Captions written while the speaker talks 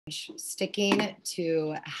sticking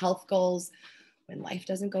to health goals when life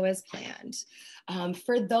doesn't go as planned.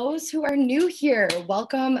 For those who are new here,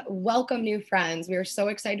 welcome new friends. We are so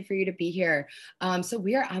excited for you to be here. So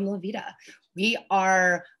we are Amla Vida. We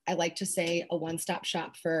are, I like to say, a one-stop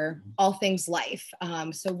shop for all things life.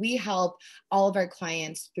 So we help all of our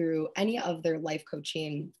clients through any of their life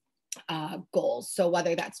coaching goals. So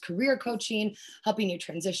whether that's career coaching, helping you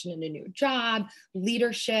transition into a new job,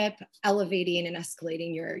 leadership, elevating and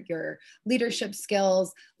escalating your leadership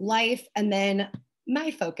skills, life, and then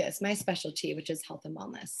my focus, my specialty, which is health and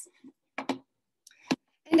wellness.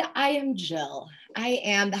 And I am Jill. I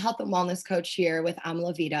am the health and wellness coach here with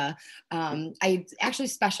Amla Vida. I actually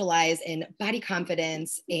specialize in body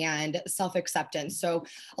confidence and self-acceptance. So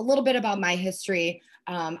a little bit about my history.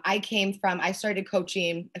 I started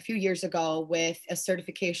coaching a few years ago with a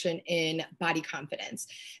certification in body confidence.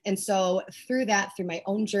 And so through my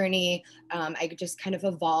own journey, I just kind of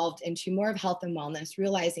evolved into more of health and wellness,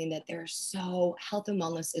 realizing that health and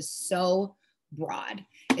wellness is so broad.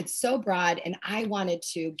 It's so broad. And I wanted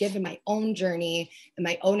to, given my own journey and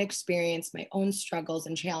my own experience, my own struggles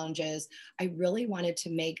and challenges, I really wanted to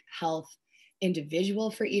make health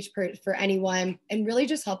individual for anyone, and really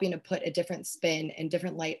just helping to put a different spin and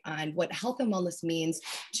different light on what health and wellness means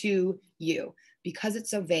to you. Because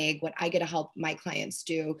it's so vague, what I get to help my clients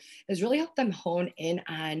do is really help them hone in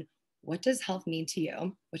on what does health mean to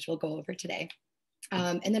you, which we'll go over today.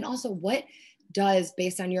 And then also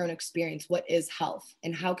based on your own experience, what is health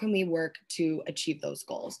and how can we work to achieve those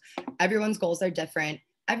goals? Everyone's goals are different.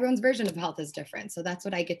 Everyone's version of health is different. So that's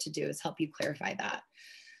what I get to do, is help you clarify that.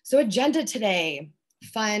 So agenda today,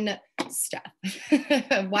 fun stuff.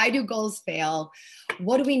 Why do goals fail?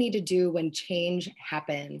 What do we need to do when change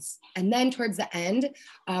happens? And then towards the end,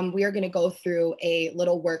 we are going to go through a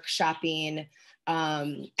little workshopping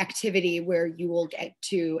activity where you will get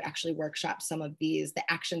to actually workshop some of the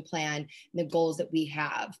action plan and the goals that we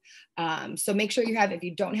have. So make sure if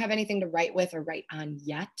you don't have anything to write with or write on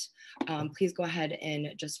yet, please go ahead and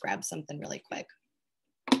just grab something really quick.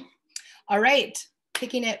 All right.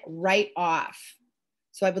 Kicking it right off.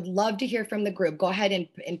 So I would love to hear from the group. Go ahead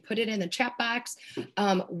and put it in the chat box.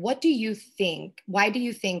 What do you think? Why do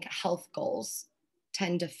you think health goals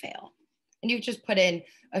tend to fail? And you just put in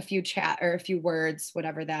a few words,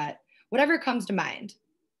 whatever comes to mind.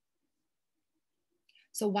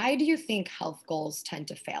 So why do you think health goals tend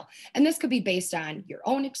to fail? And this could be based on your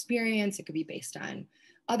own experience. It could be based on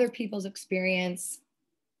other people's experience.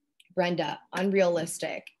 Brenda,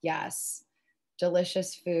 unrealistic. Yes.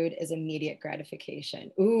 Delicious food is immediate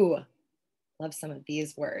gratification. Ooh, love some of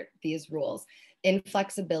these rules.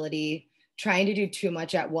 Inflexibility, trying to do too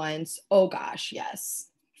much at once. Oh gosh, yes.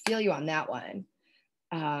 Feel you on that one.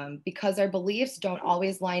 Because our beliefs don't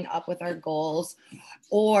always line up with our goals,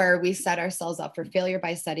 or we set ourselves up for failure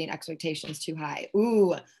by setting expectations too high.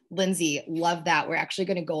 Ooh, Lindsay, love that. We're actually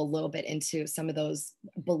going to go a little bit into some of those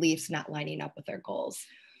beliefs not lining up with our goals.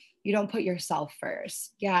 You don't put yourself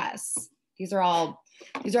first. Yes. These are all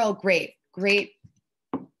great.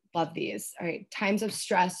 Love these. All right. Times of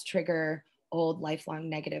stress trigger old lifelong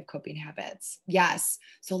negative coping habits. Yes.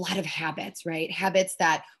 So a lot of habits, right? Habits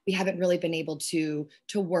that we haven't really been able to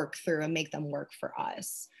work through and make them work for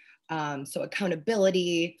us. So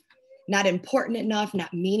accountability, not important enough,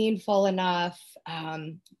 not meaningful enough,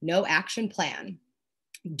 no action plan,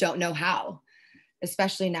 don't know how.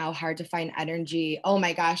 Especially now, hard to find energy. Oh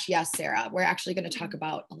my gosh, yes, Sarah. We're actually going to talk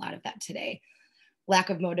about a lot of that today.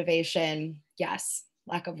 Lack of motivation, yes.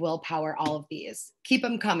 Lack of willpower, all of these. Keep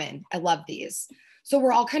them coming. I love these. So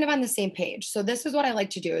we're all kind of on the same page. So this is what I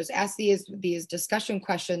like to do, is ask these discussion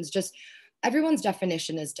questions. Just everyone's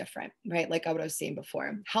definition is different, right? Like what I was saying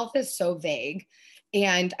before. Health is so vague.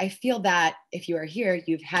 And I feel that if you are here,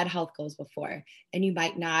 you've had health goals before, and you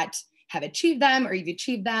might not have achieved them, or you've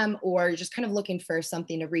achieved them, or you're just kind of looking for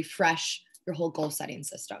something to refresh your whole goal setting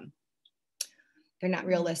system. They're not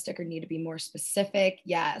realistic or need to be more specific.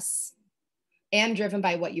 Yes. And driven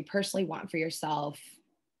by what you personally want for yourself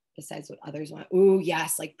besides what others want. Ooh,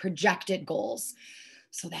 yes, like projected goals.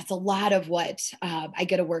 So that's a lot of what I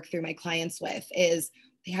get to work through my clients with, is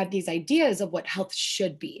they have these ideas of what health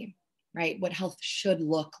should be, right? What health should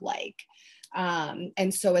look like.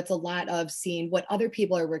 And so it's a lot of seeing what other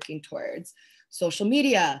people are working towards. Social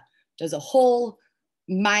media does a whole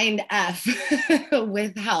mind F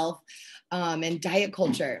with health, and diet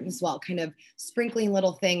culture as well, kind of sprinkling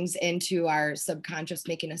little things into our subconscious,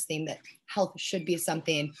 making us think that health should be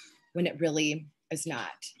something when it really is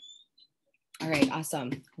not. All right,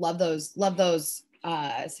 awesome. Love those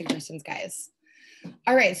suggestions, guys.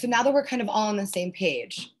 All right, so now that we're kind of all on the same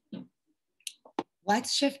page,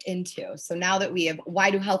 let's shift into, so now that we have, why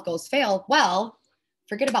do health goals fail? Well,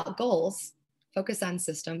 forget about goals, focus on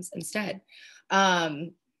systems instead.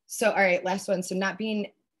 So, all right, last one. So not being,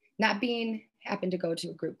 happen to go to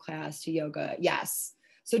a group class, to yoga. Yes.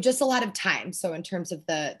 So just a lot of time. So in terms of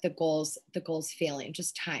the goals failing,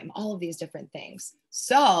 just time, all of these different things.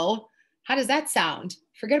 So how does that sound?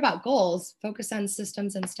 Forget about goals, focus on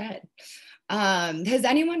systems instead. Has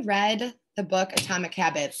anyone read the book Atomic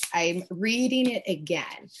Habits? I'm reading it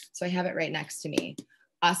again. So I have it right next to me.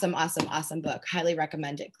 Awesome, awesome, awesome book. Highly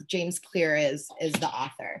recommend it. James Clear is the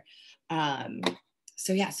author.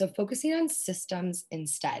 So yeah, so focusing on systems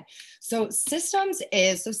instead. So systems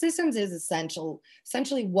is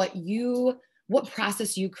essentially what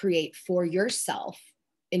process you create for yourself,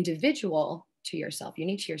 individual to yourself,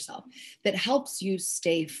 unique to yourself, that helps you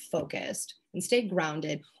stay focused and stay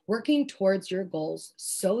grounded, working towards your goals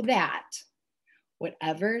so that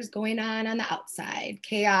whatever is going on the outside,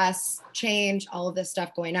 chaos, change, all of this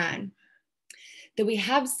stuff going on, that we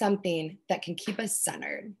have something that can keep us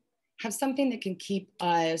centered, have something that can keep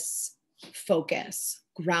us focused,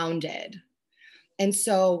 grounded. And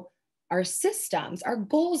so our systems, our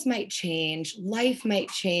goals might change, life might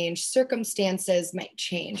change, circumstances might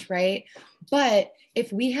change, right? But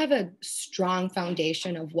if we have a strong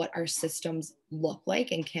foundation of what our systems look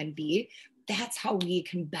like and can be, that's how we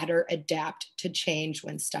can better adapt to change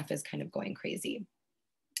when stuff is kind of going crazy.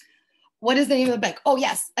 What is the name of the book? Oh,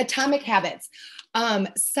 yes, Atomic Habits.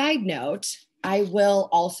 Side note, I will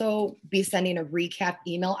also be sending a recap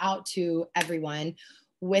email out to everyone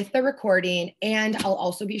with the recording, and I'll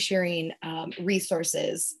also be sharing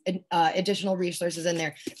resources, additional resources in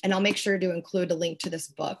there, and I'll make sure to include a link to this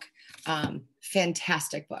book.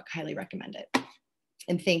 Fantastic book, highly recommend it.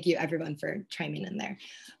 And thank you everyone for chiming in there.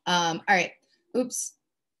 All right, oops.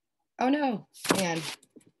 Oh no, man.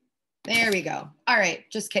 There we go. All right,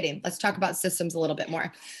 just kidding. Let's talk about systems a little bit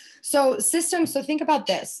more. So systems, so think about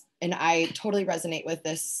this, and I totally resonate with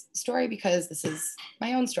this story because this is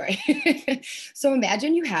my own story. So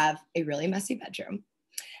imagine you have a really messy bedroom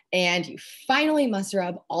and you finally muster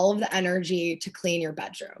up all of the energy to clean your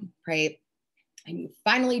bedroom, right? And you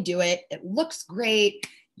finally do it. It looks great.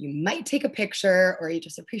 You might take a picture or you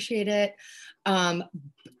just appreciate it. But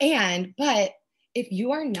if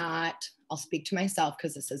you are not, I'll speak to myself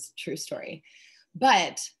because this is a true story.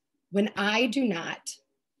 But when I do not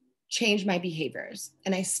change my behaviors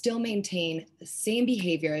and I still maintain the same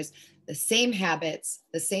behaviors, the same habits,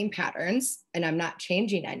 the same patterns, and I'm not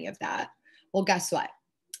changing any of that, well, guess what?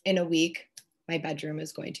 In a week, my bedroom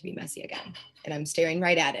is going to be messy again. And I'm staring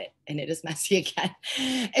right at it and it is messy again.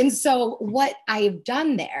 And so what I've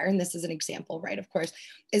done there, and this is an example, right, of course,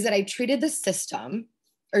 is that I treated the symptom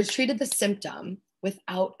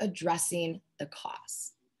without addressing the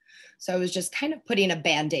cause. So I was just kind of putting a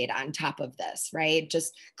Band-Aid on top of this, right?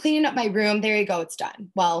 Just cleaning up my room. There you go. It's done.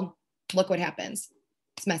 Well, look what happens.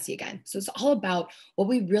 It's messy again. So it's all about what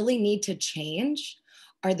we really need to change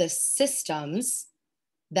are the systems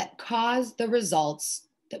that cause the results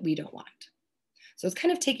that we don't want. So it's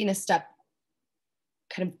kind of taking a step,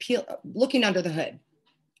 looking under the hood,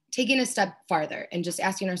 taking a step farther and just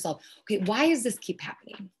asking ourselves, okay, why does this keep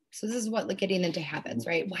happening? So this is what, like, getting into habits,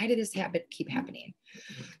 right? Why did this habit keep happening?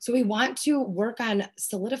 So we want to work on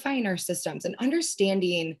solidifying our systems and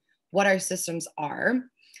understanding what our systems are,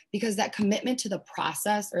 because that commitment to the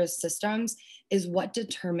process or systems is what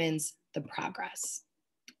determines the progress.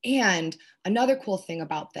 And another cool thing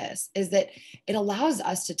about this is that it allows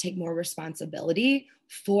us to take more responsibility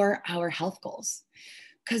for our health goals.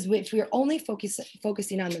 Because if we're only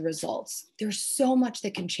focusing on the results, there's so much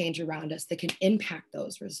that can change around us that can impact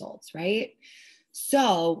those results, right?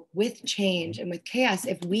 So with change and with chaos,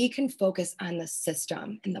 if we can focus on the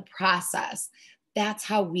system and the process, that's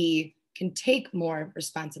how we can take more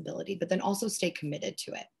responsibility, but then also stay committed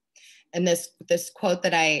to it. And this quote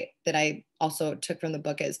that I also took from the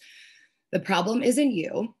book is, the problem isn't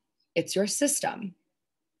you, it's your system.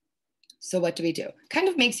 So what do we do? Kind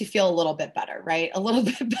of makes you feel a little bit better, right? A little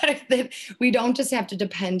bit better that we don't just have to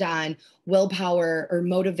depend on willpower or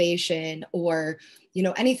motivation or,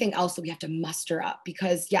 anything else that we have to muster up.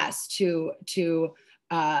 Because yes,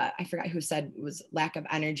 I forgot who said it was lack of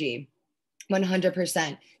energy.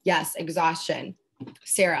 100%. Yes, exhaustion.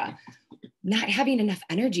 Sarah, not having enough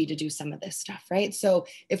energy to do some of this stuff, right? So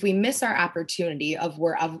if we miss our opportunity of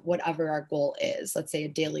whatever our goal is, let's say a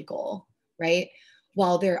daily goal, right?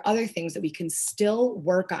 While there are other things that we can still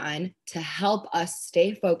work on to help us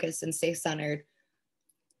stay focused and stay centered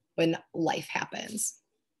when life happens.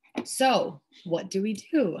 So what do we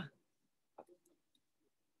do?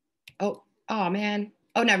 Oh man,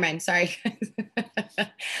 Oh, never mind. Sorry.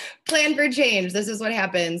 Plan for change. This is what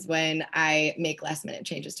happens when I make last minute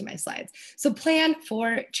changes to my slides. So plan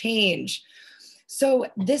for change. So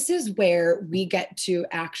this is where we get to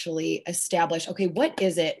actually establish, okay, what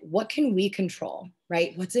is it? What can we control,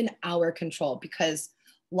 right? What's in our control? Because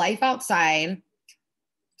life outside,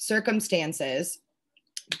 circumstances,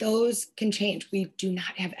 those can change. We do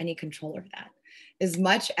not have any control over that. As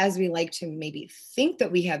much as we like to maybe think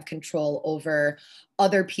that we have control over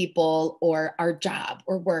other people or our job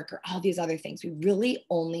or work or all these other things, we really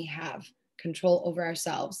only have control over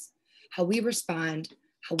ourselves, how we respond,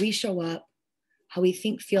 how we show up, how we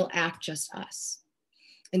think, feel, act, just us.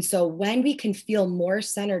 And so when we can feel more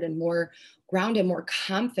centered and more grounded, more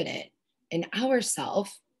confident in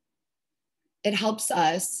ourselves, it helps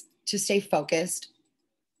us to stay focused,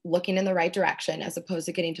 looking in the right direction, as opposed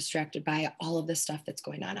to getting distracted by all of the stuff that's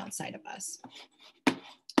going on outside of us.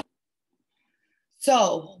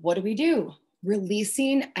 So what do?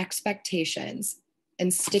 Releasing expectations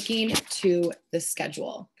and sticking to the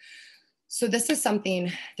schedule. So this is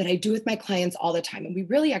something that I do with my clients all the time. And we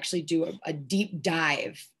really actually do a deep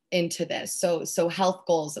dive into this. So health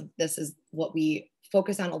goals, this is what we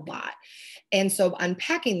focus on a lot. And so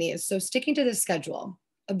unpacking these, so sticking to the schedule,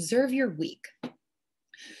 observe your week.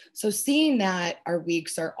 So seeing that our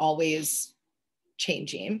weeks are always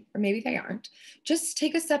changing, or maybe they aren't, just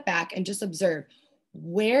take a step back and just observe,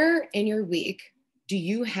 where in your week do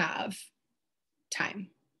you have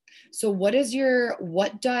time? So where are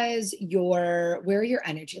your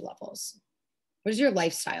energy levels? What is your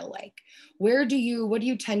lifestyle like? What do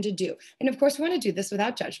you tend to do? And of course, we want to do this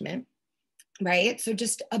without judgment, right? So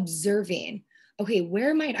just observing, okay,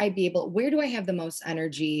 where do I have the most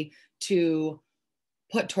energy to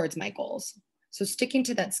put towards my goals? So sticking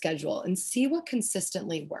to that schedule and see what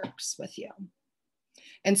consistently works with you.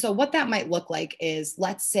 And so what that might look like is,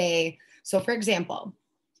 let's say, so for example,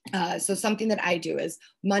 so something that I do is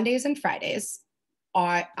Mondays and Fridays,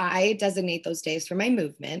 I designate those days for my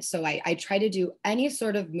movement. So I try to do any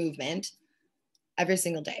sort of movement every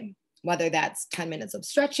single day, whether that's 10 minutes of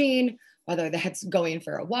stretching, whether that's going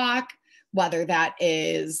for a walk, whether that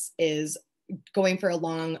is going for a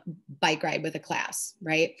long bike ride with a class,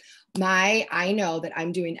 right? I know that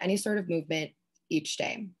I'm doing any sort of movement each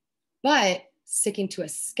day, but sticking to a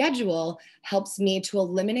schedule helps me to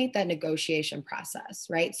eliminate that negotiation process,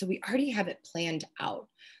 right? So we already have it planned out.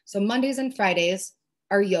 So Mondays and Fridays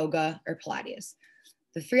are yoga or Pilates.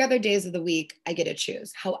 The 3 other days of the week, I get to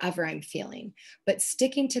choose however I'm feeling. But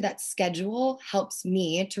sticking to that schedule helps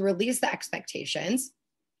me to release the expectations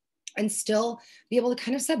and still be able to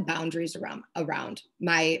kind of set boundaries around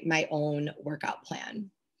my own workout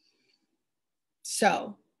plan.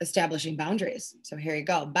 So establishing boundaries. So here you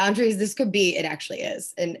go. Boundaries, it actually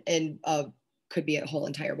is, and could be a whole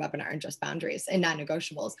entire webinar on just boundaries and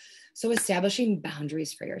non-negotiables. So establishing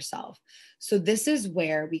boundaries for yourself. So this is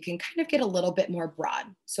where we can kind of get a little bit more broad.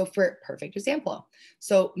 So for perfect example,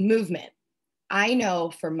 so movement. I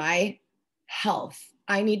know for my health,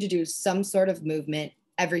 I need to do some sort of movement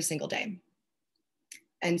every single day.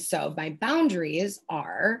 And so my boundaries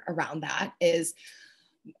are around that is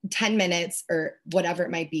 10 minutes or whatever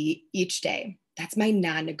it might be each day. That's my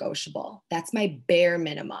non-negotiable. That's my bare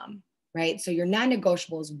minimum, right? So your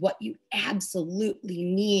non-negotiable is what you absolutely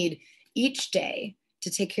need each day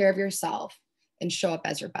to take care of yourself and show up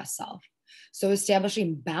as your best self. So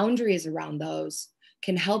establishing boundaries around those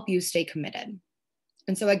can help you stay committed.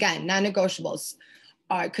 And so again, non-negotiables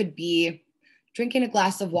could be drinking a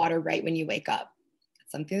glass of water right when you wake up.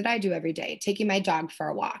 It's something that I do every day. Taking my dog for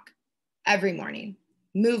a walk every morning.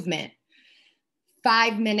 Movement,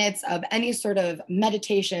 5 minutes of any sort of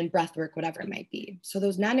meditation, breath work, whatever it might be. So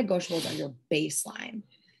those non-negotiables are your baseline.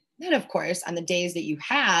 Then of course, on the days that you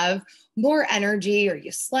have more energy, or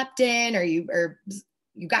you slept in, or you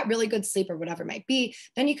got really good sleep, or whatever it might be,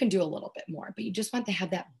 then you can do a little bit more, but you just want to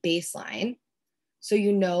have that baseline so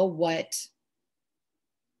you know what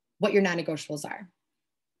your non-negotiables are.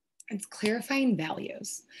 It's clarifying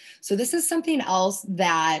values. So this is something else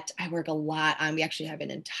that I work a lot on. We actually have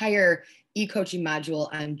an entire e-coaching module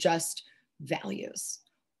on just values.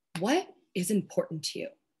 What is important to you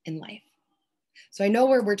in life? So I know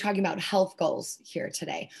we're talking about health goals here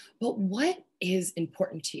today, but what is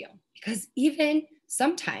important to you? Because even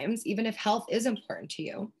if health is important to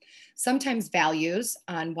you, sometimes values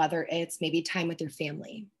on whether it's maybe time with your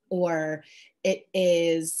family, or it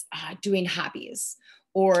is doing hobbies,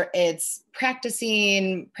 or it's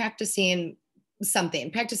practicing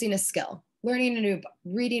something, practicing a skill, learning a new book,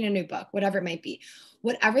 reading a new book, whatever it might be,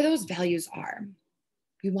 whatever those values are,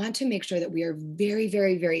 We want to make sure that we are very,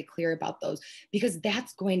 very, very clear about those, because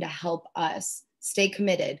that's going to help us stay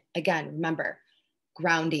committed. Again, remember,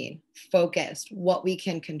 grounding, focused, what we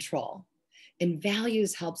can control. And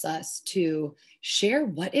values helps us to share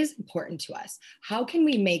what is important to us. How can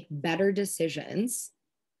we make better decisions,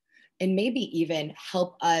 and maybe even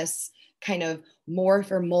help us kind of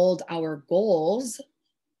morph or mold our goals,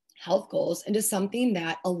 health goals, into something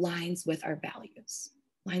that aligns with our values.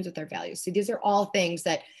 So these are all things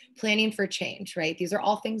that planning for change, right? These are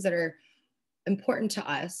all things that are important to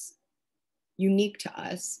us, unique to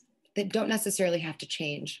us, that don't necessarily have to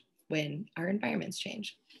change when our environments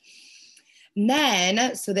change. And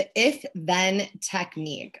then, so the if-then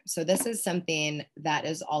technique. So this is something that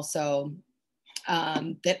is also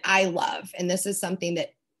that I love. And this is something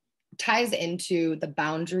that ties into the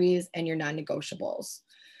boundaries and your non-negotiables.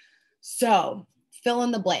 So fill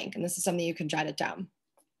in the blank, and this is something you can jot it down.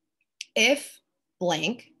 If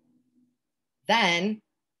blank, then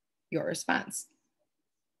your response.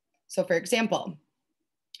 So for example,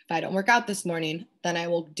 if I don't work out this morning, then I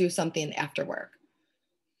will do something after work.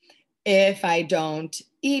 If I don't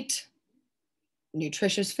eat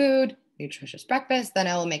nutritious food, nutritious breakfast, then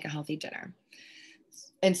I will make a healthy dinner.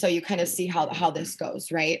 And so you kind of see how this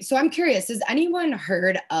goes, right? So I'm curious, has anyone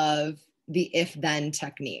heard of the if-then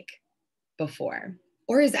technique before?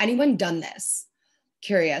 Or has anyone done this?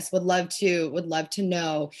 Curious, would love to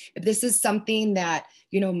know if this is something that,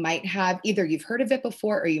 you know, might have either you've heard of it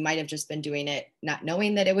before, or you might have just been doing it not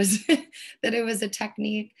knowing that it was that it was a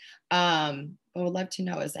technique. But would love to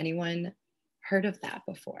know, has anyone heard of that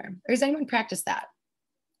before? Or has anyone practiced that?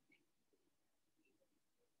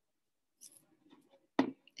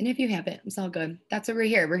 And if you haven't, it's all good. That's what we're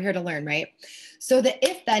here. We're here to learn, right? So the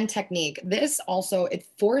if-then technique, this also, it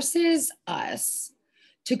forces us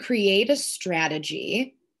to create a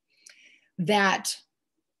strategy that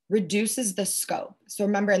reduces the scope. So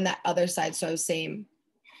remember in that other side, so I was saying,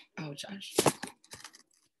 oh, Josh,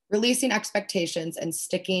 releasing expectations and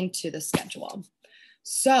sticking to the schedule.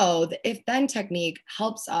 So the if-then technique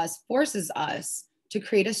helps us, forces us to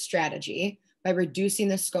create a strategy by reducing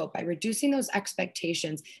the scope, by reducing those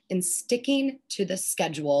expectations and sticking to the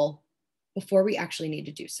schedule before we actually need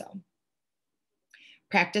to do so.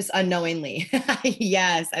 Practice unknowingly.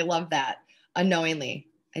 Yes, I love that. Unknowingly.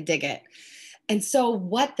 I dig it. And so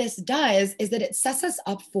what this does is that it sets us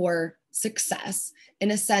up for success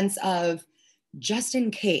in a sense of, just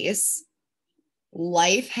in case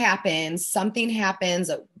life happens, something happens,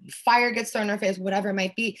 a fire gets thrown in our face, whatever it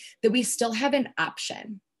might be, that we still have an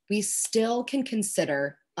option. We still can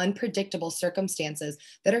consider unpredictable circumstances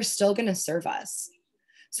that are still going to serve us.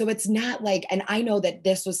 So it's not like, and I know that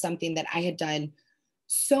this was something that I had done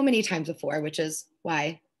so many times before, which is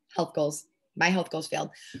why my health goals failed,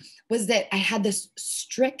 was that I had this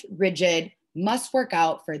strict, rigid, must work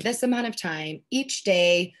out for this amount of time each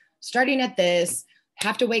day, starting at this,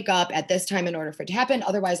 have to wake up at this time in order for it to happen.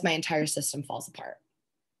 Otherwise, my entire system falls apart.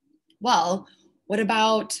 Well, what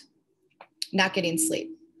about not getting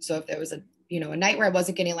sleep? So if there was a night where I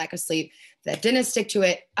wasn't getting lack of sleep, that didn't stick to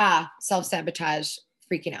it, self-sabotage,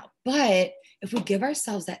 freaking out. But if we give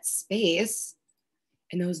ourselves that space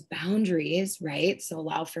and those boundaries, right? So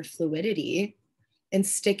allow for fluidity and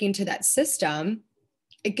sticking to that system,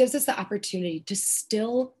 it gives us the opportunity to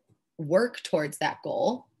still work towards that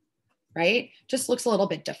goal, right? Just looks a little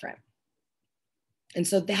bit different. And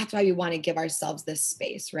so that's why we want to give ourselves this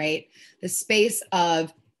space, right? The space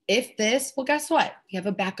of, if this, well, guess what? We have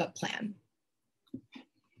a backup plan.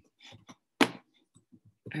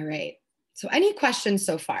 All right. So any questions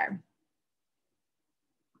so far?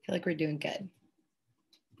 I feel like we're doing good.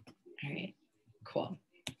 All right, cool.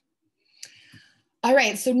 All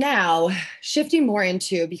right, so now shifting more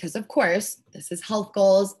into, because of course, this is health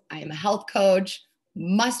goals. I am a health coach,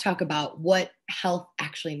 must talk about what health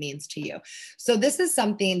actually means to you. So this is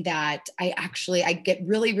something that I get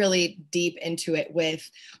really, really deep into it with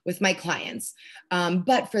my clients.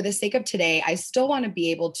 But for the sake of today, I still want to be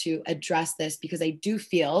able to address this, because I do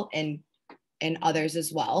feel, and others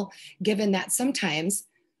as well, given that sometimes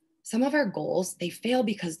some of our goals, they fail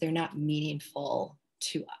because they're not meaningful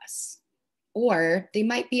to us, or they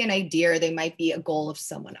might be an idea, or they might be a goal of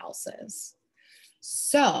someone else's.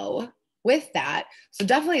 So with that, so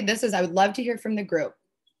definitely I would love to hear from the group.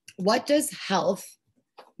 What does health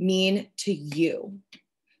mean to you?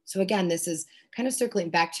 So again, this is kind of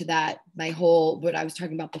circling back to that, what I was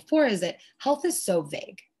talking about before, is that health is so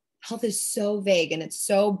vague. Health is so vague and it's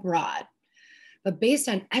so broad. But based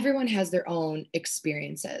on, everyone has their own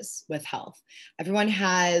experiences with health. Everyone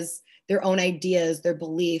has their own ideas, their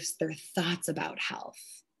beliefs, their thoughts about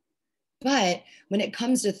health. But when it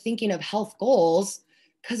comes to thinking of health goals,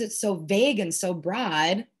 because it's so vague and so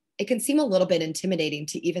broad, it can seem a little bit intimidating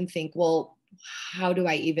to even think, well, how do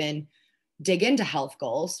I even dig into health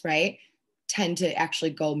goals, right? Tend to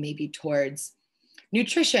actually go maybe towards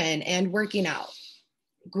nutrition and working out.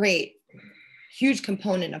 Great, huge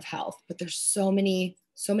component of health, but there's so many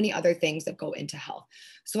other things that go into health.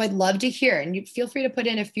 So I'd love to hear, and you feel free to put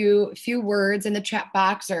in a few words in the chat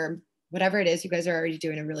box or whatever it is. You guys are already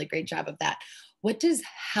doing a really great job of that. What does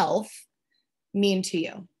health mean to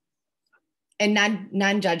you? And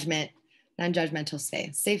non-judgmental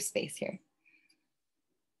space, safe space here.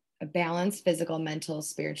 A balanced physical, mental,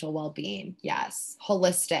 spiritual well-being. Yes.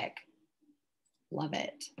 Holistic. Love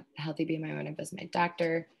it. Healthy being my own and as my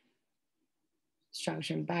doctor. Strong,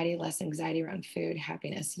 strong body, less anxiety around food,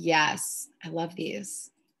 happiness. Yes. I love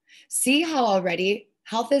these. See how already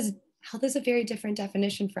health is a very different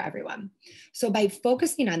definition for everyone. So by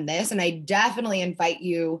focusing on this, and I definitely invite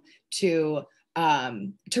you to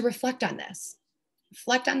reflect on this.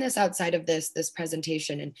 Reflect on this outside of this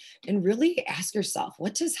presentation and really ask yourself,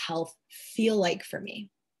 what does health feel like for me?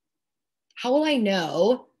 How will I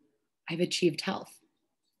know I've achieved health?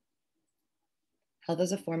 Health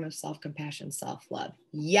is a form of self-compassion, self-love.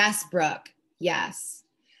 Yes, Brooke. Yes.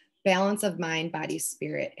 Balance of mind, body,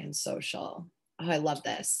 spirit, and social. Oh, I love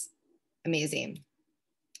this. Amazing.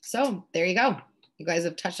 So there you go. You guys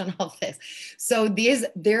have touched on all of this. So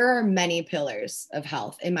there are many pillars of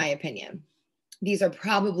health, in my opinion. These are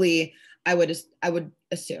probably, I would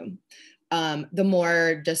assume, the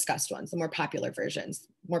more discussed ones, the more popular versions,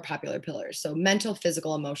 more popular pillars. So mental,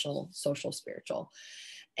 physical, emotional, social, spiritual.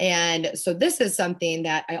 And so this is something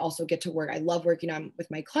that I also get to work. I love working on with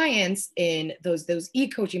my clients in those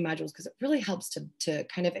e-coaching modules, because it really helps to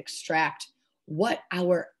kind of extract what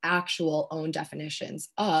our actual own definitions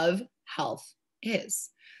of health is.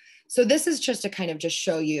 So this is just to kind of just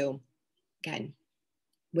show you, again,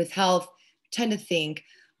 with health, tend to think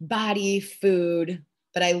body, food,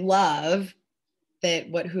 but I love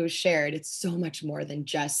that who's shared, it's so much more than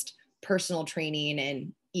just personal training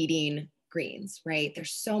and eating greens, right?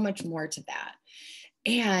 There's so much more to that.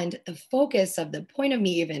 And the focus of the point of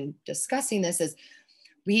me even discussing this is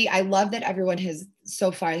I love that everyone has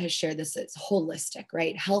so far has shared this as holistic,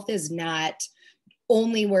 right? Health is not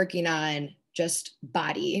only working on just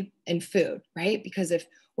body and food, right? Because if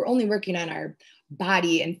we're only working on our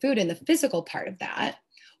body and food and the physical part of that,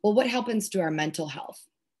 well, what happens to our mental health?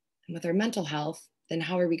 And with our mental health, then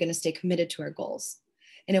how are we going to stay committed to our goals?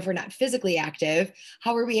 And if we're not physically active,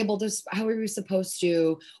 how are we supposed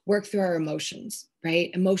to work through our emotions,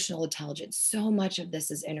 right? Emotional intelligence. So much of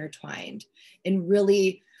this is intertwined and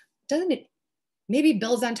really doesn't it maybe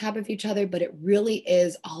builds on top of each other, but it really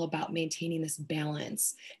is all about maintaining this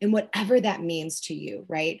balance and whatever that means to you,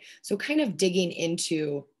 right? So kind of digging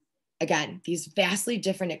into, again, these vastly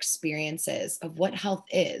different experiences of what health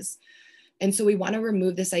is. And so we want to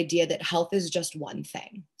remove this idea that health is just one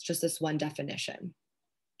thing. It's just this one definition.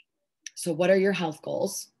 So what are your health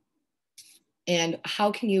goals? And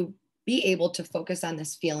how can you be able to focus on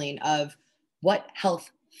this feeling of what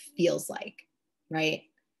health feels like, right?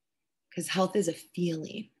 Because health is a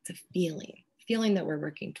feeling. It's a feeling that we're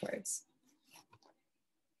working towards.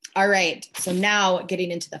 All right, so now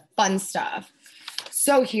getting into the fun stuff.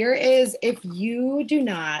 So here is, if you do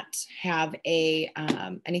not have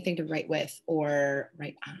anything to write with or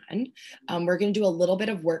write on, we're going to do a little bit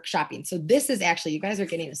of workshopping. So this is actually, you guys are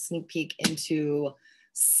getting a sneak peek into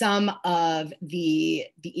some of the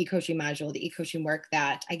e-coaching module, the e-coaching work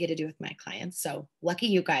that I get to do with my clients. So lucky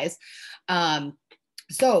you guys.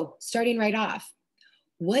 So starting right off,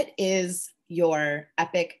 what is your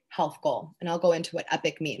epic health goal? And I'll go into what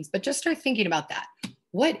epic means, but just start thinking about that.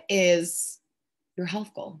 What is your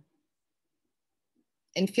health goal?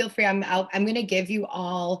 And feel free, I'm going to give you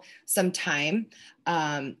all some time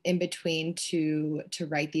in between to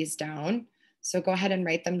write these down. So go ahead and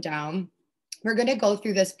write them down. We're going to go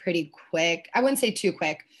through this pretty quick. I wouldn't say too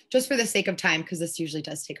quick, just for the sake of time, because this usually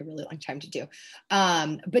does take a really long time to do.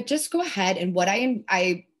 But just go ahead, and what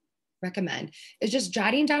I recommend is just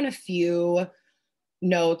jotting down a few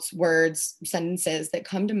notes, words, sentences that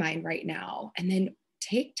come to mind right now, and then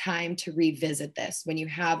take time to revisit this when you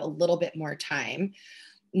have a little bit more time,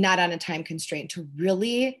 not on a time constraint, to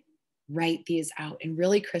really write these out and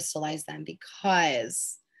really crystallize them.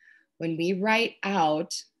 Because when we write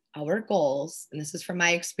out our goals, and this is from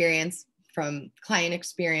my experience, from client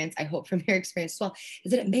experience, I hope from your experience as well,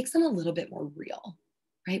 is that it makes them a little bit more real,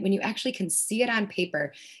 right? When you actually can see it on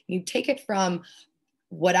paper, you take it from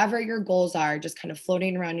whatever your goals are, just kind of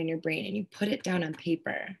floating around in your brain, and you put it down on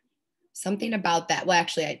paper. Something about that. Well,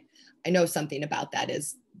 actually, I know something about that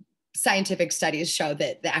is scientific studies show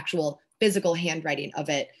that the actual physical handwriting of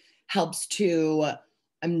it helps to,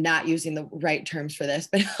 I'm not using the right terms for this,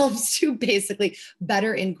 but helps to basically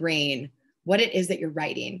better ingrain what it is that you're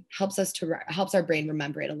writing, helps our brain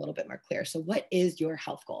remember it a little bit more clear. So what is your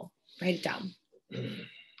health goal? Write it down.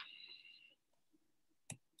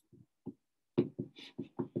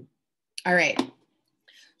 All right.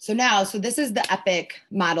 So this is the EPIC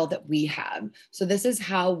model that we have. So this is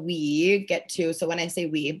how we get to, so when I say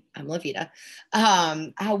we, I'm Lavita,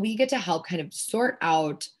 how we get to help kind of sort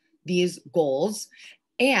out these goals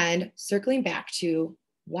and circling back to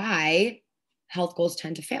why health goals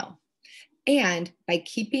tend to fail. And by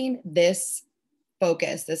keeping this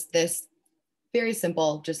focus, this very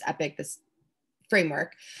simple, just EPIC, this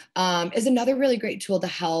framework, is another really great tool to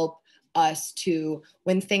help us to,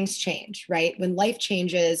 when things change, right? When life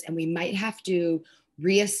changes and we might have to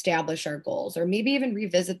reestablish our goals or maybe even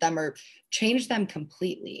revisit them or change them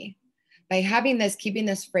completely. By having this, keeping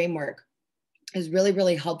this framework is really,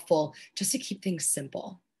 really helpful just to keep things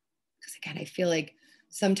simple. Because again, I feel like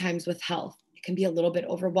sometimes with health, it can be a little bit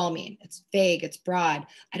overwhelming. It's vague, it's broad.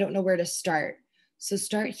 I don't know where to start. So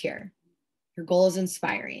start here. Your goal is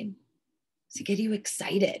inspiring. Does it get you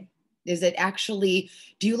excited? Is it actually,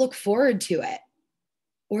 do you look forward to it?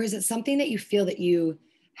 Or is it something that you feel that you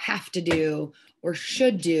have to do or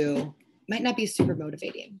should do? Might not be super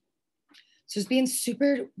motivating. So just being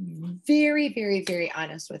super, very, very, very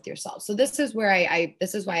honest with yourself. So this is where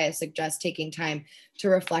this is why I suggest taking time to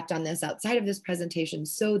reflect on this outside of this presentation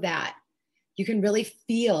so that you can really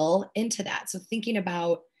feel into that. So thinking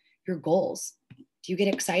about your goals. Do you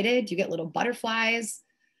get excited? Do you get little butterflies?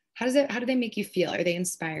 How do they make you feel? Are they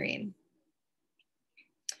inspiring?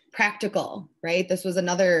 Practical, right? This was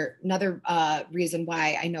another reason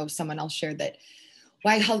why I know someone else shared that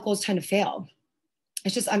why health goals tend to fail.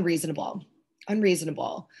 It's just unreasonable.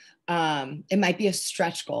 It might be a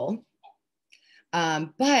stretch goal,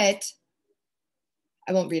 but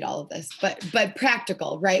I won't read all of this, but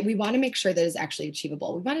practical, right? We want to make sure that it's actually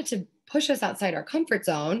achievable. We want it to push us outside our comfort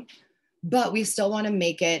zone, but we still want to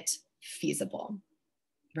make it feasible,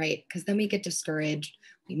 right? Because then we get discouraged.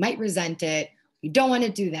 We might resent it. We don't want to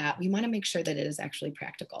do that. We want to make sure that it is actually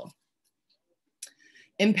practical.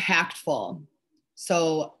 Impactful.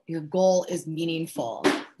 So your goal is meaningful,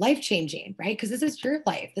 life-changing, right? Because this is your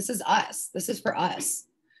life. This is us. This is for us.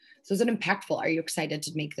 So is it impactful? Are you excited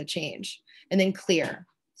to make the change? And then clear.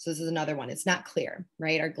 So this is another one. It's not clear,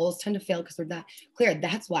 right? Our goals tend to fail because they're not clear.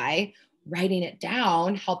 That's why writing it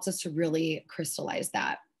down helps us to really crystallize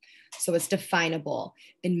that. So it's definable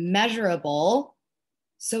and measurable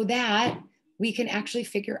so that we can actually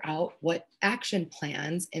figure out what action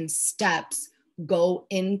plans and steps go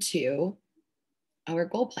into our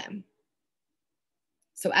goal plan.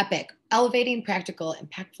 So EPIC, elevating, practical,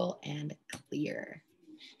 impactful, and clear.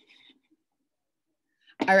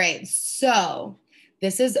 All right, so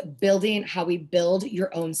this is building how we build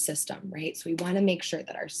your own system, right? So we want to make sure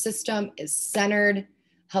that our system is centered,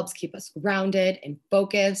 helps keep us grounded and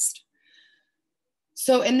focused.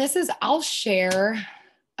 So, and this is, I'll share,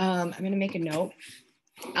 I'm going to make a note.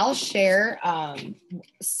 I'll share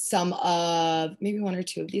some of maybe one or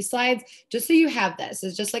two of these slides, just so you have this.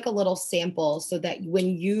 It's just like a little sample so that when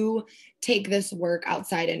you take this work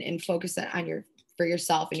outside and focus it on for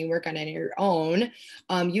yourself and you work on it on your own,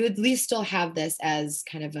 you at least still have this as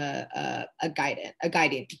kind of a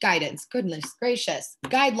guidance, goodness gracious,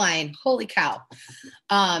 guideline, holy cow.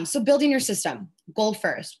 So building your system, goal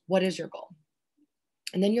first. What is your goal?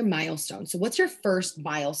 And then your milestone. So what's your first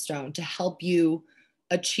milestone to help you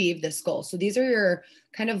achieve this goal? So these are your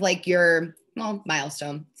kind of like your, well,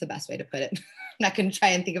 milestone. It's the best way to put it. I'm not going to try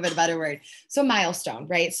and think of a better word. So milestone,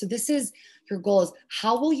 right? So this is your goal is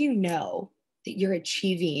how will you know that you're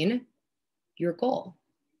achieving your goal?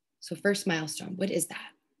 So first milestone, what is that?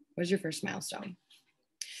 What is your first milestone?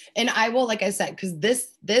 And I will, like I said, because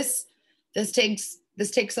this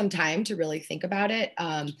takes some time to really think about it.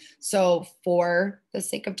 So for the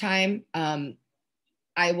sake of time,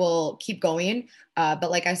 I will keep going.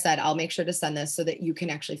 But like I said, I'll make sure to send this so that you can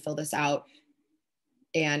actually fill this out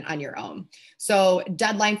and on your own. So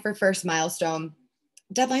deadline for first milestone.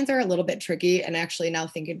 Deadlines are a little bit tricky. And actually now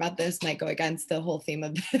thinking about this might go against the whole theme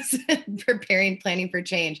of this, planning for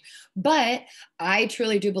change. But I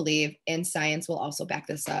truly do believe, and science will also back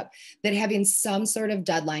this up, that having some sort of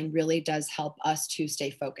deadline really does help us to stay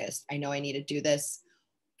focused. I know I need to do this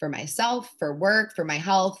for myself, for work, for my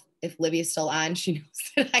health. If Libby's still on, she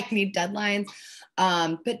knows that I need deadlines.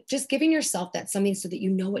 But just giving yourself that something so that you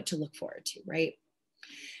know what to look forward to, right?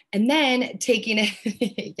 And then taking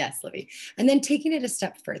it, yes, Libby, and then taking it a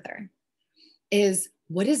step further is,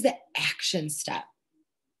 what is the action step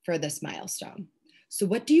for this milestone? So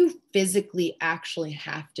what do you physically actually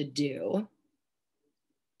have to do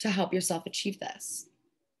to help yourself achieve this?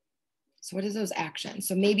 So what is those actions?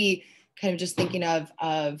 So maybe kind of just thinking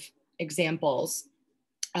of examples.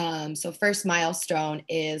 So first milestone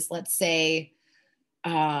is, let's say,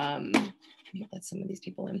 let me let some of these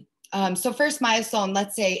people in. So first milestone,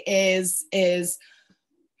 let's say, is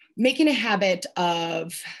making a habit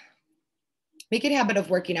of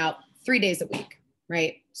working out 3 days a week,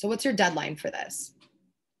 right? So what's your deadline for this?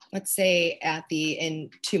 Let's say in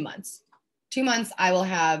 2 months. 2 months, I will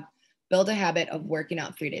have build a habit of working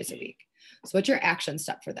out 3 days a week. So what's your action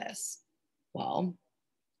step for this? Well,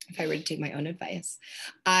 if I were to take my own advice,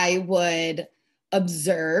 I would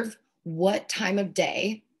observe what time of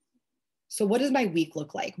day. So what does my week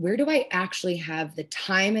look like? Where do I actually have the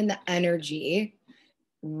time and the energy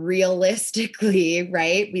realistically,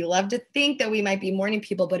 right? We love to think that we might be morning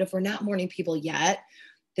people, but if we're not morning people yet,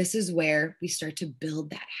 this is where we start to build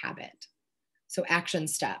that habit. So action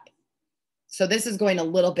step. So this is going a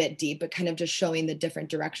little bit deep, but kind of just showing the different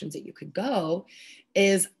directions that you could go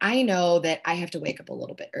is, I know that I have to wake up a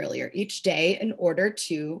little bit earlier each day in order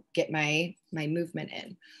to get my movement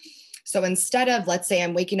in. So instead of, let's say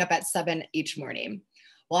I'm waking up at 7 each morning.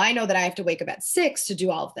 Well, I know that I have to wake up at 6 to do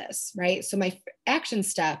all of this, right? So my action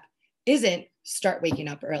step isn't start waking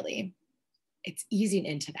up early. It's easing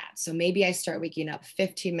into that. So maybe I start waking up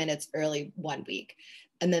 15 minutes early one week,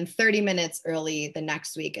 and then 30 minutes early the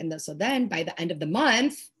next week. And so then by the end of the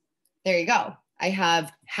month, there you go.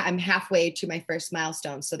 I'm halfway to my first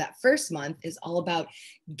milestone. So that first month is all about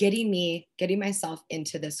getting myself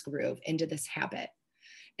into this groove, into this habit.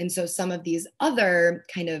 And so some of these other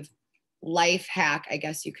kind of life hack, I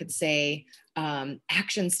guess you could say,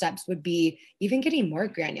 action steps would be even getting more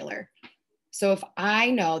granular. So if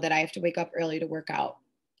I know that I have to wake up early to work out,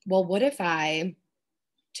 well, what if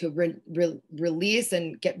to release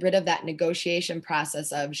and get rid of that negotiation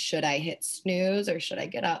process of should I hit snooze or should I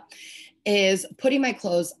get up, is putting my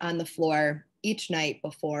clothes on the floor each night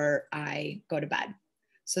before I go to bed,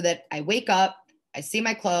 so that I wake up, I see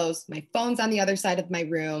my clothes, my phone's on the other side of my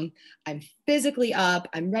room, I'm physically up,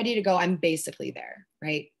 I'm ready to go, I'm basically there,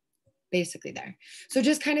 right? Basically there. So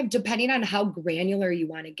just kind of depending on how granular you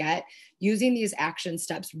want to get, using these action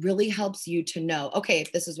steps really helps you to know, okay,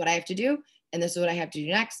 this is what I have to do, and this is what I have to do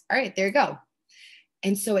next. All right, there you go.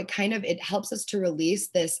 And so it helps us to release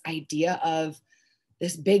this idea of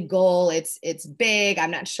this big goal. It's big.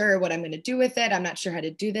 I'm not sure what I'm going to do with it. I'm not sure how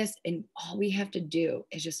to do this. And all we have to do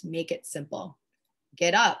is just make it simple.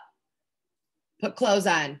 Get up, put clothes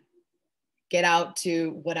on, get out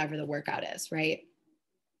to whatever the workout is, right?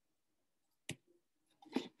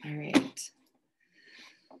 All right.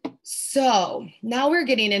 So now we're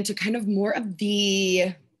getting into kind of more of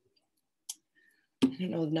the, I don't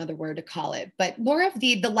know another word to call it, but more of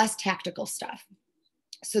the less tactical stuff.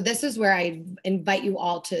 So this is where I invite you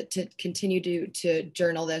all to continue to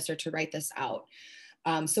journal this or to write this out.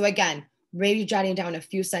 So again, maybe jotting down a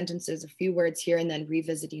few sentences, a few words here, and then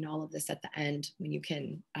revisiting all of this at the end when you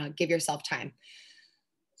can give yourself time.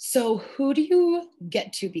 So who do you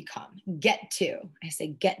get to become? Get to, I say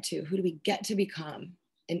get to, who do we get to become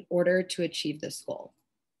in order to achieve this goal?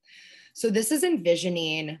 So this is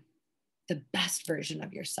envisioning the best version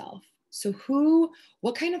of yourself. So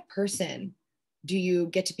what kind of person do you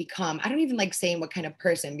get to become? I don't even like saying what kind of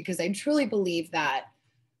person, because I truly believe that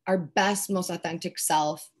our best, most authentic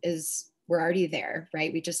self we're already there,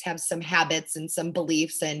 right? We just have some habits and some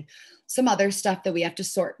beliefs and some other stuff that we have to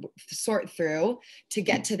sort through to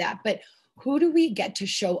get to that. But who do we get to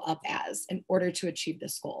show up as in order to achieve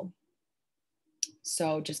this goal?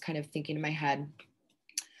 So just kind of thinking in my head,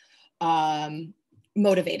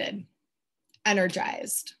 motivated,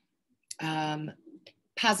 energized,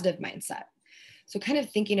 positive mindset. So kind of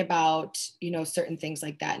thinking about, certain things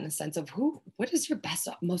like that in the sense of what is your best,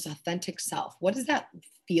 most authentic self? What does that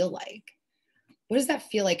feel like? What does that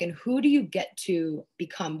feel like? And who do you get to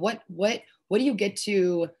become? What do you get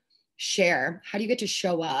to share? How do you get to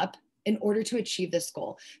show up in order to achieve this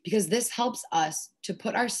goal? Because this helps us to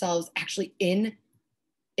put ourselves actually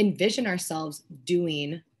envision ourselves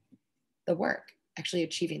doing the work, actually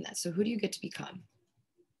achieving that. So who do you get to become?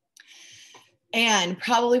 And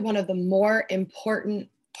probably one of the more important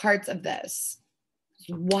parts of this,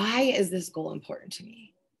 why is this goal important to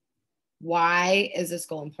me? Why is this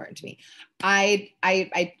goal important to me? I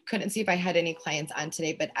couldn't see if I had any clients on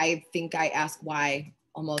today, but I think I ask why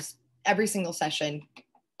almost every single session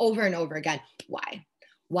over and over again. Why?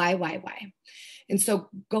 Why? And so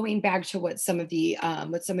going back to what some of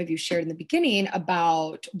you shared in the beginning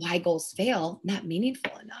about why goals fail, not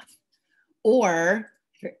meaningful enough. Or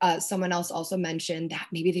someone else also mentioned that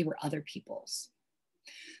maybe they were other people's.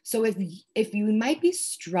 So if you might be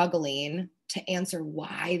struggling to answer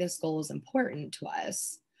why this goal is important to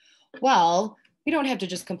us, well, we don't have to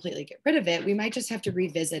just completely get rid of it. We might just have to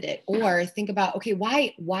revisit it or think about, okay,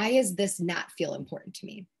 why is this not feel important to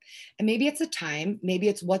me? And maybe it's a time, maybe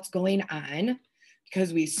it's what's going on,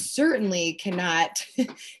 because we certainly cannot,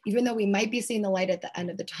 even though we might be seeing the light at the end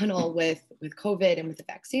of the tunnel with COVID and with the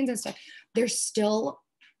vaccines and stuff, there's still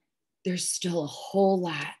a whole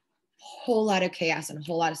lot of chaos and a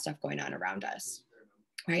whole lot of stuff going on around us,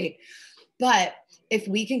 right? But if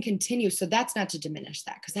we can continue, so that's not to diminish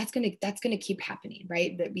that, because that's gonna keep happening,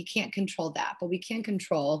 right? That we can't control that, but we can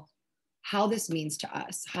control how this means to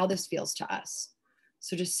us, how this feels to us.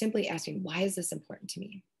 So just simply asking, why is this important to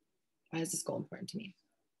me? Why is this goal important to me?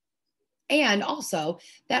 And also,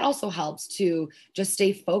 that also helps to just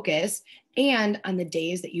stay focused. And on the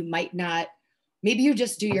days that you might not, maybe you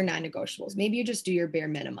just do your non-negotiables, maybe you just do your bare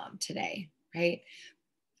minimum today, right?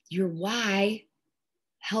 Your why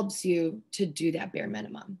helps you to do that bare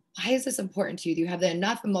minimum. Why is this important to you? Do you have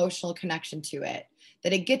enough emotional connection to it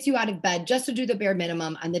that it gets you out of bed just to do the bare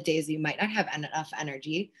minimum on the days that you might not have enough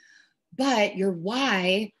energy? But your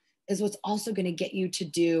why is what's also going to get you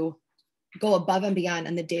to go above and beyond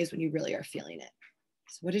on the days when you really are feeling it.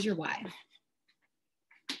 So what is your why?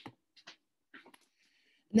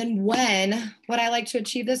 And then what I like to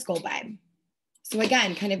achieve this goal by. So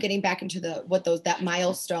again, kind of getting back into that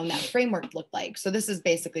milestone, that framework looked like. So this is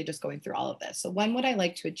basically just going through all of this. So when would I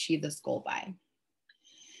like to achieve this goal by?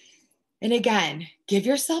 And again, give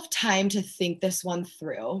yourself time to think this one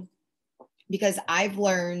through, because I've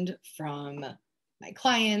learned from my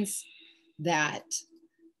clients that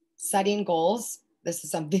setting goals, this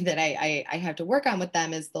is something that I have to work on with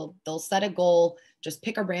them, is they'll set a goal, just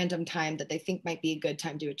pick a random time that they think might be a good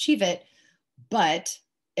time to achieve it. But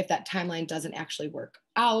if that timeline doesn't actually work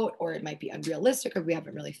out, or it might be unrealistic, or we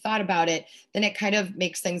haven't really thought about it, then it kind of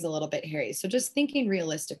makes things a little bit hairy. So just thinking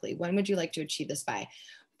realistically, when would you like to achieve this by?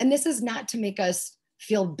 And this is not to make us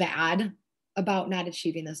feel bad about not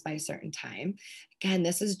achieving this by a certain time. Again,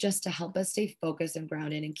 this is just to help us stay focused and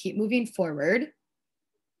grounded and keep moving forward,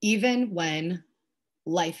 even when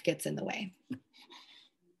life gets in the way.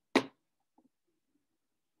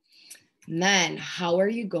 And then how are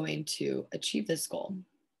you going to achieve this goal?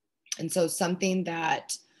 And so something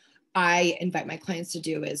that I invite my clients to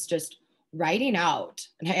do is just writing out,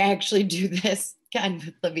 and I actually do this again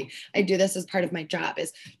with Libby, I do this as part of my job,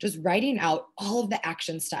 is just writing out all of the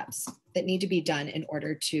action steps that need to be done in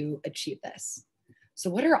order to achieve this. So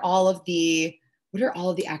what are all of the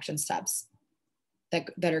action steps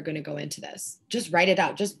that are going to go into this? Just write it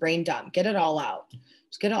out, just brain dump, get it all out.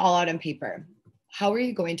 Just get it all out on paper. How are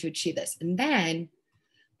you going to achieve this? And then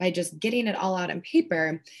by just getting it all out on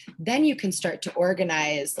paper, then you can start to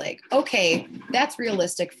organize, like, okay, that's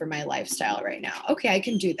realistic for my lifestyle right now. Okay, I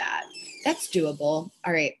can do that. That's doable.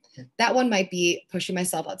 All right. That one might be pushing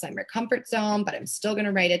myself outside my comfort zone, but I'm still going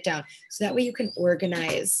to write it down. So that way you can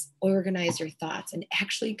organize your thoughts and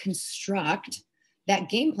actually construct that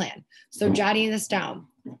game plan. So jotting this down,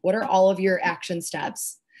 what are all of your action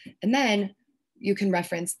steps? And then you can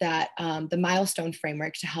reference that the milestone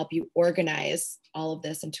framework to help you organize all of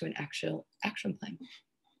this into an actual action plan.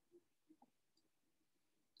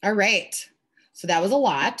 All right, so that was a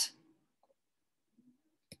lot.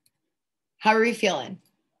 How are we feeling?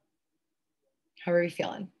 How are we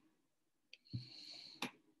feeling?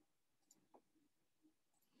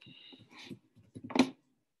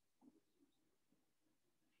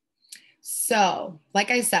 So,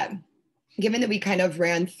 like I said, given that we kind of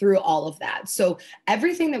ran through all of that, so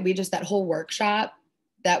everything that that whole workshop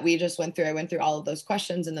that we just went through, I went through all of those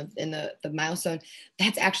questions in the milestone.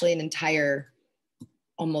 That's actually an entire,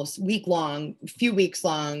 almost few weeks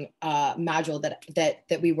long module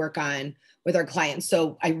that we work on with our clients.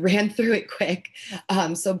 So I ran through it quick.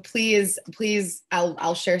 So please,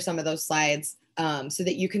 I'll share some of those slides so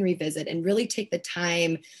that you can revisit and really take the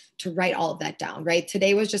time to write all of that down, right?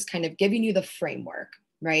 Today was just kind of giving you the framework,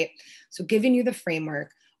 right? So giving you the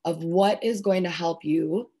framework of what is going to help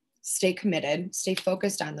you stay committed, stay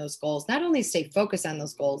focused on those goals, not only stay focused on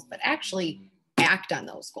those goals, but actually act on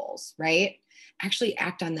those goals, right? Actually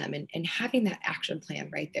act on them and having that action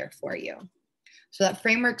plan right there for you. So that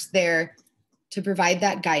framework's there to provide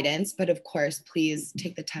that guidance, but of course, please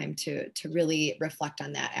take the time to really reflect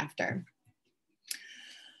on that after.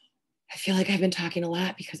 I feel like I've been talking a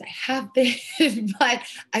lot because I have been, but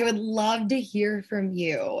I would love to hear from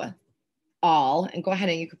you all. And go ahead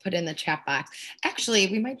and you could put it in the chat box. Actually,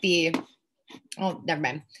 we might be, oh, never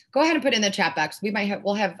mind. Go ahead and put it in the chat box.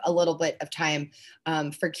 We'll have a little bit of time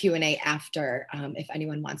for Q&A after if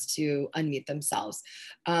anyone wants to unmute themselves.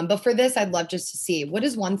 But for this, I'd love just to see, what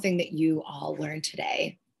is one thing that you all learned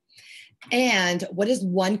today? And what is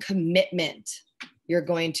one commitment you're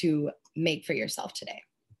going to make for yourself today?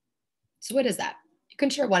 So what is that? You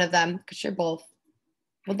can share one of them, you can share both.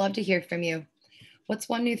 Would love to hear from you. What's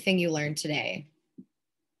one new thing you learned today?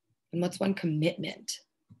 And what's one commitment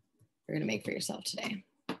you're going to make for yourself today?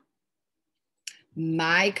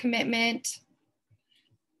 My commitment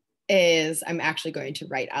is I'm actually going to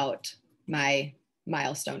write out my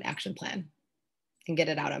milestone action plan and get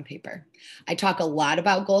it out on paper. I talk a lot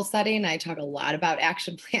about goal setting. I talk a lot about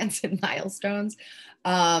action plans and milestones,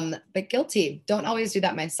 but guilty. Don't always do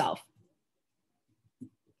that myself.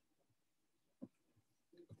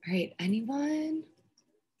 All right, anyone?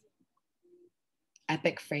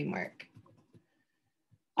 Epic framework.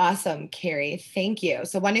 Awesome, Carrie, thank you.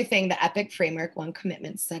 So one new thing, the EPIC framework, one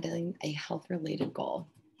commitment, setting a health-related goal.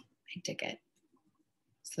 I dig it.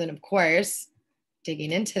 So then of course,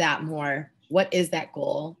 digging into that more, what is that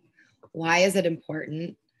goal? Why is it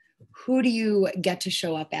important? Who do you get to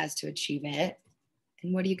show up as to achieve it?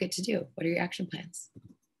 And what do you get to do? What are your action plans?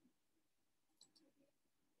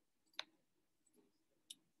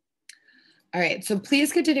 All right, so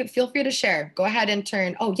please continue, feel free to share. Go ahead and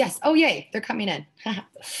turn, oh yes, oh yay, they're coming in.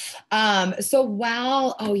 So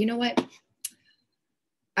while, oh, you know what?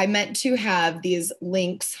 I meant to have these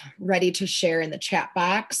links ready to share in the chat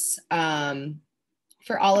box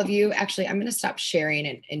for all of you. Actually, I'm gonna stop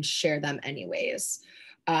sharing and share them anyways.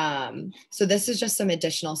 So this is just some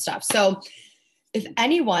additional stuff. So if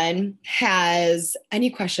anyone has any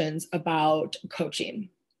questions about coaching,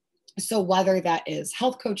 so whether that is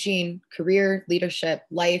health coaching, career, leadership,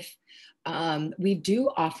 life, we do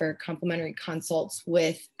offer complimentary consults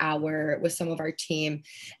with some of our team.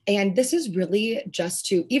 And this is really just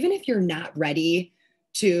to, even if you're not ready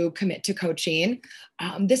to commit to coaching,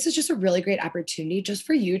 this is just a really great opportunity just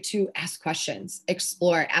for you to ask questions,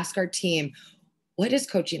 explore, ask our team, what is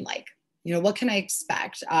coaching like? You know, what can I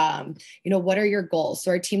expect? You know, what are your goals?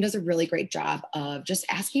 So our team does a really great job of just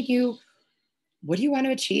asking you, what do you want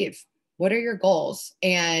to achieve? What are your goals?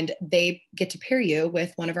 And they get to pair you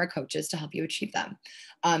with one of our coaches to help you achieve them.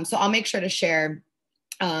 So I'll make sure to share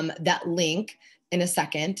that link in a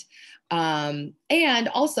second. And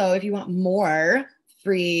also, if you want more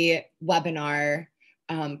free webinar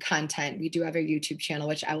content, we do have a YouTube channel,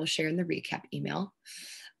 which I will share in the recap email.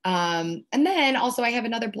 And then also I have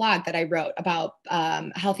another blog that I wrote about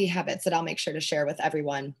healthy habits that I'll make sure to share with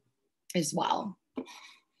everyone as well.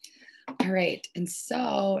 All right, and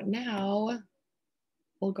so now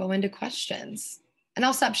we'll go into questions. And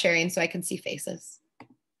I'll stop sharing so I can see faces.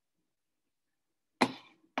 All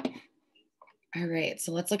right,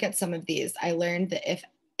 so let's look at some of these. I learned the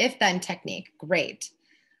if-then technique, great.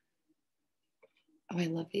 Oh, I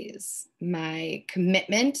love these. My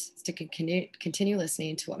commitment is to continue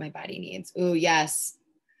listening to what my body needs. Oh, yes,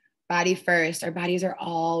 body first. Our bodies are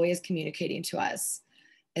always communicating to us.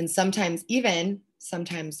 And sometimes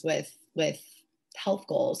with health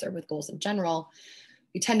goals or with goals in general,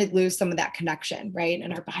 we tend to lose some of that connection, right?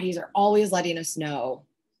 And our bodies are always letting us know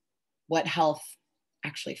what health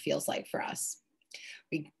actually feels like for us.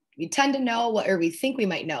 We tend to know what, or we think we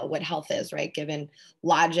might know what health is, right? Given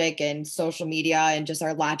logic and social media and just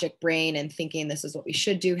our logic brain and thinking this is what we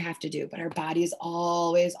should do, have to do, but our bodies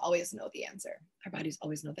always know the answer. Our bodies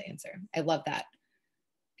always know the answer. I love that.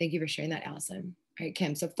 Thank you for sharing that, Allison. All right,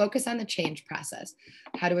 Kim, so focus on the change process.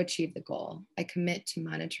 How to achieve the goal. I commit to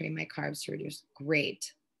monitoring my carbs to reduce.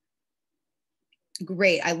 Great.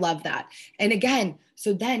 Great, I love that. And again,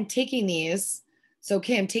 so then taking these, so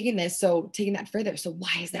Kim, taking that further. So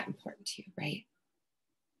why is that important to you, right?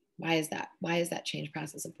 Why is that? Why is that change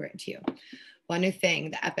process important to you? One new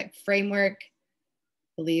thing, the EPIC framework,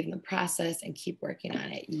 believe in the process and keep working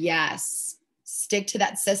on it. Yes, stick to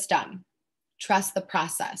that system. Trust the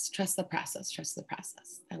process, trust the process, trust the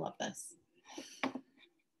process. I love this.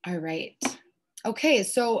 All right. Okay,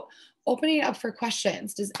 so opening up for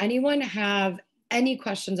questions. Does anyone have any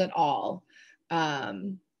questions at all?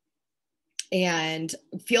 And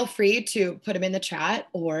feel free to put them in the chat,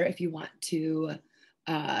 or if you want to,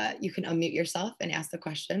 you can unmute yourself and ask the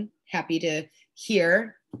question. Happy to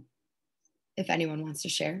hear if anyone wants to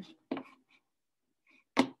share.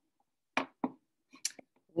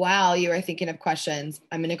 While you are thinking of questions,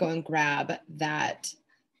 I'm going to go and grab that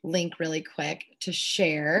link really quick to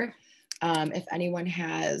share if anyone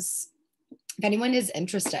is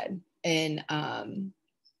interested in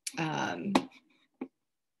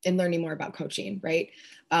learning more about coaching, right?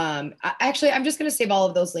 Actually, I'm just going to save all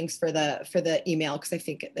of those links for the email because I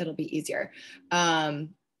think it'll be easier. But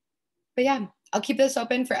yeah, I'll keep this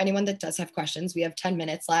open for anyone that does have questions. We have 10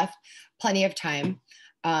 minutes left, plenty of time.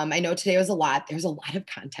 I know today was a lot. There's a lot of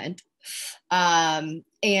content.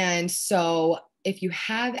 And so if you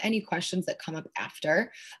have any questions that come up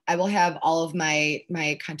after, I will have all of my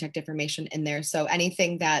contact information in there. So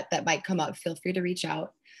anything that might come up, feel free to reach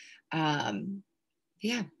out.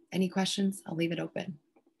 Yeah, any questions? I'll leave it open.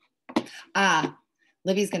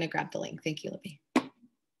 Libby's going to grab the link. Thank you, Libby.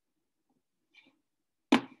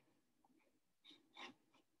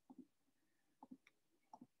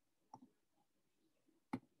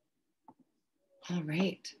 All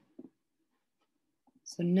right.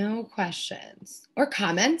 So no questions or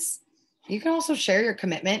comments. You can also share your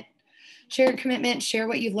commitment. Share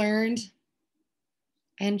what you learned.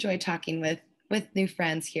 I enjoy talking with new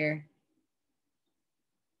friends here.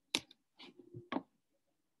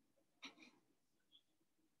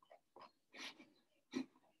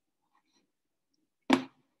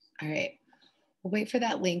 All right, we'll wait for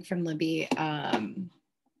that link from Libby. And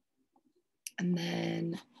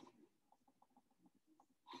then,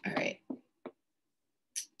 all right,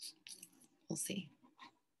 we'll see.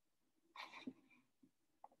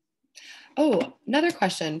 Oh, another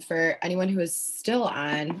question for anyone who is still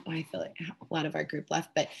on. Oh, I feel like a lot of our group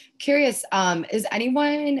left, but curious, is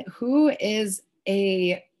anyone who is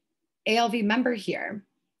a ALV member here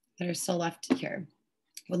that are still left here?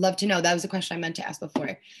 Would love to know. That was a question I meant to ask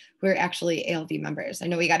before. We're actually ALV members. I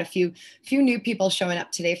know we got a few new people showing up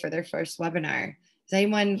today for their first webinar. Is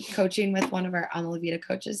anyone coaching with one of our Ama La Vida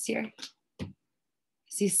coaches here? I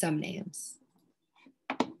see some names.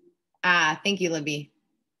 Thank you, Libby.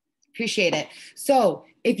 Appreciate it. So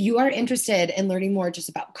if you are interested in learning more just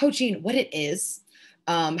about coaching, what it is,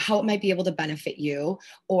 how it might be able to benefit you,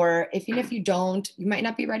 or even if you don't, you might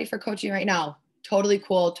not be ready for coaching right now. Totally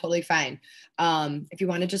cool, totally fine. If you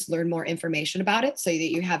want to just learn more information about it so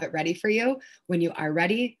that you have it ready for you when you are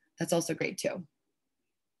ready, that's also great too.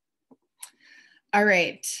 All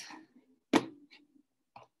right. All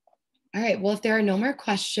right, well, if there are no more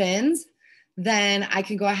questions, then I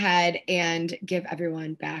can go ahead and give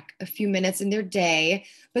everyone back a few minutes in their day.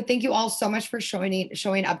 But thank you all so much for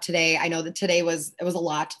showing up today. I know that today was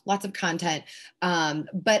lots of content,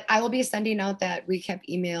 but I will be sending out that recap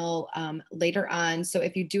email later on. So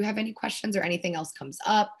if you do have any questions or anything else comes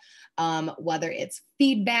up, whether it's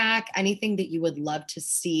feedback, anything that you would love to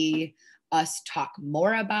see us talk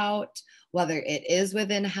more about, whether it is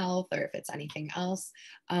within health or if it's anything else,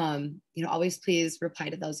 always please reply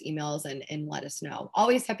to those emails and let us know.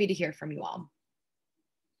 Always happy to hear from you all.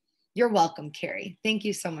 You're welcome, Carrie. Thank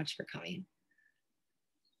you so much for coming.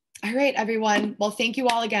 All right, everyone. Well, thank you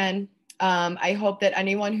all again. I hope that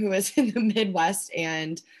anyone who is in the Midwest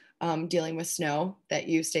and dealing with snow, that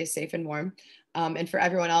you stay safe and warm. And for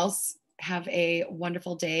everyone else, have a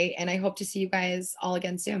wonderful day. And I hope to see you guys all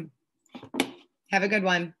again soon. Have a good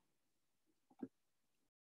one.